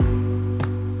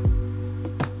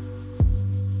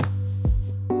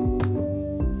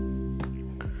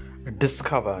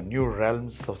Discover new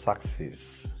realms of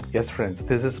success. Yes, friends,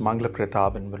 this is Mangala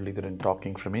Pratap and Muralidharan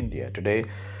talking from India. Today,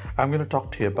 I'm going to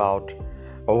talk to you about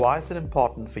why is it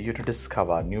important for you to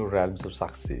discover new realms of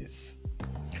success.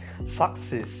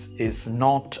 Success is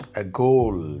not a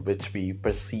goal which we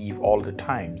perceive all the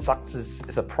time. Success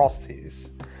is a process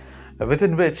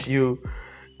within which you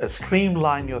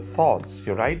streamline your thoughts,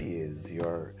 your ideas,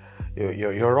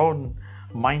 your own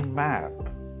mind map,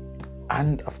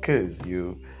 and of course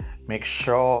you make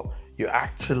sure you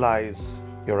actualize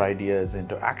your ideas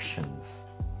into actions,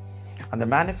 and the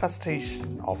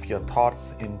manifestation of your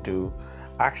thoughts into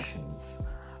actions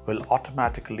will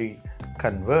automatically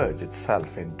converge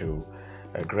itself into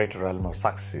a greater realm of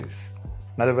success.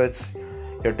 In other words,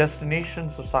 your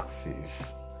destinations of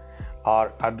success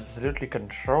are absolutely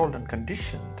controlled and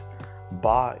conditioned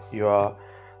by your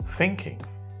thinking,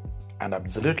 and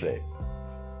absolutely,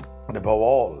 and above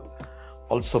all,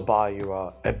 also by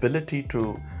your ability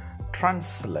to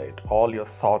translate all your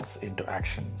thoughts into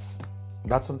actions.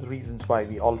 That's one of the reasons why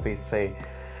we always say,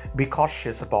 be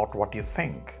cautious about what you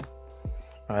think.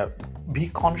 Be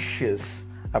conscious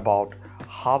about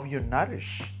how you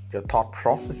nourish your thought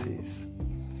processes.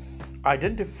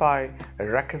 Identify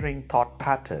recurring thought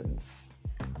patterns,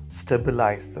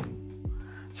 stabilize them,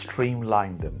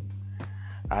 streamline them,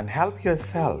 and help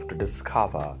yourself to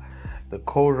discover the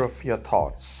core of your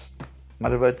thoughts. In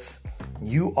other words,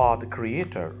 you are the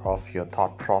creator of your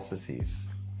thought processes.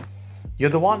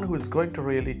 You're the one who is going to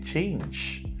really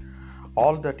change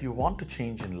all that you want to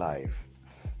change in life.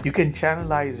 You can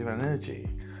channelize your energy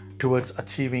towards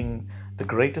achieving the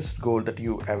greatest goal that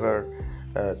you ever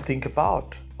think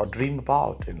about or dream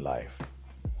about in life.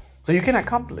 So you can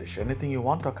accomplish anything you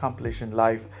want to accomplish in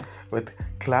life with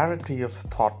clarity of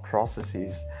thought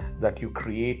processes that you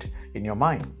create in your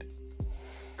mind.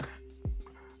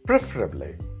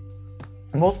 Preferably,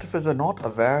 most of us are not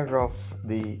aware of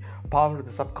the power of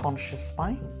the subconscious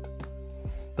mind.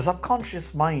 The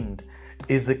subconscious mind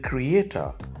is the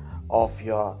creator of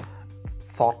your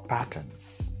thought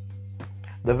patterns.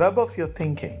 The web of your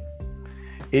thinking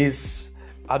is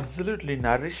absolutely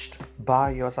nourished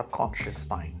by your subconscious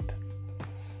mind.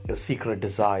 Your secret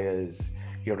desires,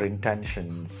 your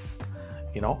intentions,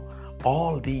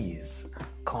 all these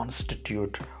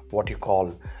constitute what you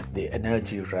call the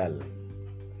energy realm.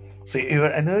 So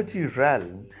your energy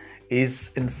realm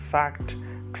is in fact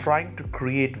trying to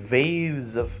create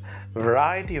waves of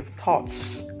variety of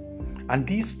thoughts, and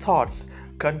these thoughts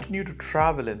continue to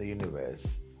travel in the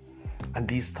universe, and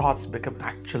these thoughts become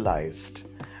actualized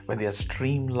when they are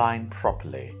streamlined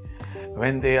properly,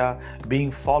 when they are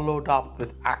being followed up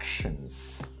with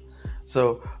actions.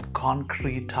 So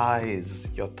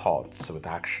concretize your thoughts with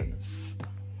actions,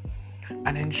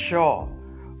 and ensure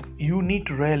you need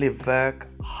to really work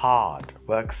hard,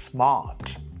 work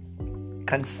smart,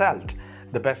 consult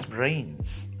the best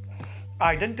brains,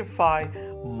 identify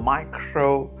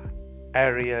micro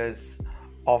areas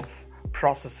of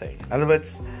processing. In other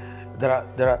words, there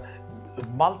are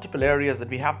multiple areas that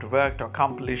we have to work to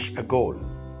accomplish a goal.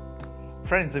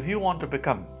 Friends, if you want to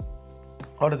become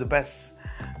one of the best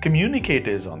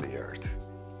communicators on the earth,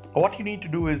 what you need to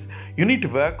do is you need to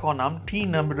work on umpteen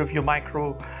number of your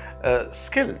micro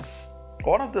skills.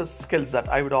 One of the skills that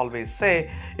I would always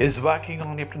say is working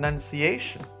on your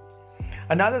pronunciation.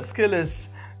 Another skill is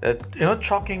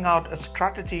chalking out a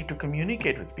strategy to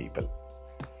communicate with people.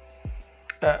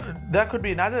 There could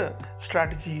be another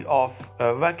strategy of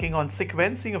working on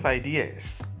sequencing of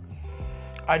ideas,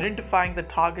 identifying the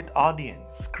target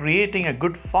audience, creating a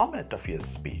good format of your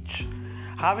speech,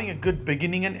 having a good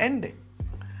beginning and ending.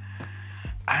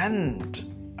 And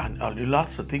you'll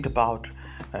also think about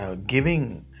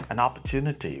giving an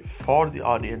opportunity for the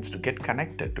audience to get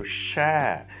connected, to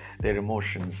share their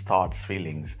emotions, thoughts,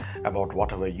 feelings about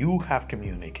whatever you have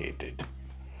communicated.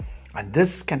 And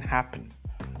this can happen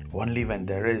only when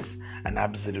there is an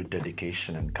absolute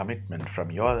dedication and commitment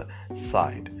from your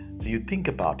side. So you think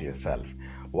about yourself,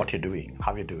 what you're doing,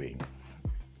 how you're doing.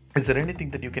 Is there anything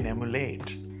that you can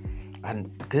emulate?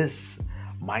 And this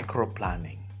micro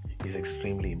planning is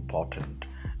extremely important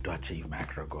to achieve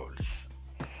macro goals.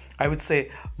 I would say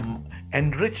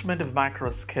enrichment of macro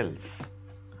skills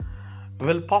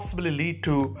will possibly lead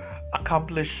to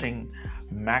accomplishing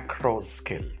macro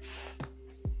skills.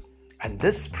 And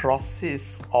this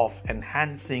process of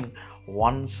enhancing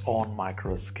one's own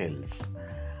micro skills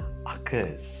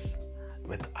occurs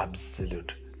with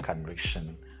absolute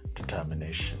conviction,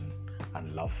 determination,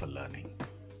 and love for learning.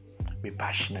 Be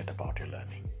passionate about your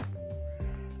learning.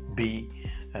 Be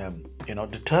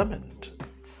determined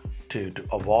to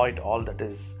avoid all that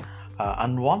is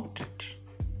unwanted.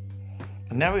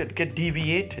 Never get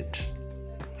deviated.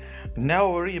 Never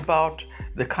worry about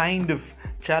the kind of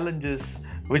challenges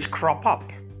which crop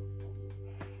up.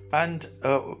 And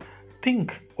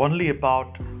think only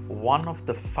about one of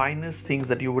the finest things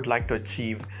that you would like to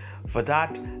achieve. For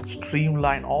that,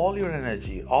 streamline all your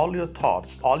energy, all your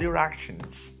thoughts, all your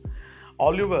actions,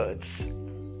 all your words,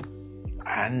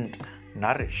 and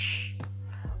nourish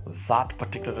that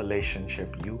particular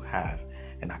relationship you have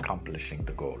in accomplishing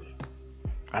the goal.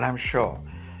 And I'm sure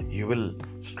you will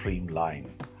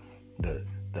streamline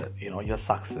your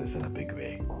success in a big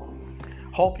way.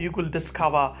 Hope you will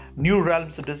discover new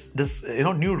realms of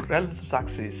new realms of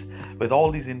success with all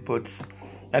these inputs.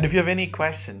 And if you have any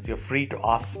questions, you're free to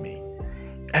ask me.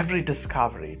 Every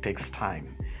discovery takes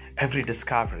time. Every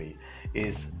discovery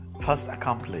is first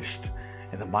accomplished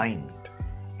in the mind,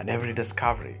 and every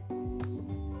discovery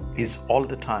is all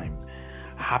the time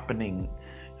happening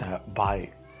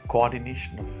by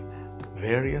coordination of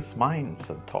various minds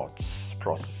and thought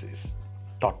processes.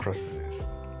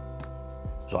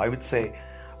 So I would say,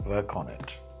 work on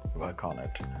it,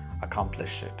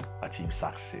 accomplish it, achieve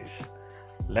success.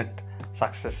 Let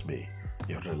success be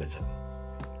your religion.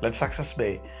 Let success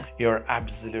be your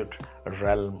absolute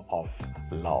realm of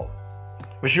love.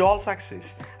 Wish you all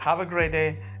success. Have a great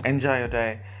day. Enjoy your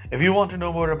day. If you want to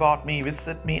know more about me,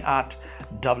 visit me at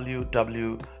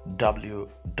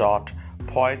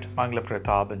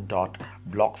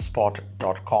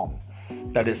www.poetmanglaprataban.blogspot.com.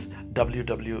 That is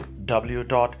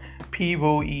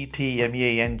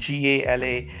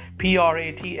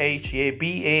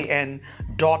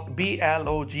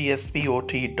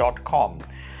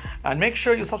And make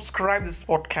sure you subscribe this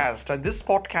podcast. And this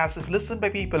podcast is listened by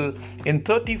people in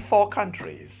 34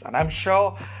 countries. And I'm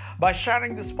sure by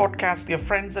sharing this podcast to your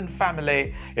friends and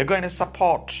family, you're going to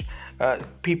support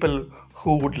people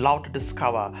who would love to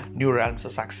discover new realms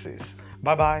of success.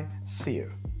 Bye-bye. See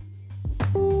you.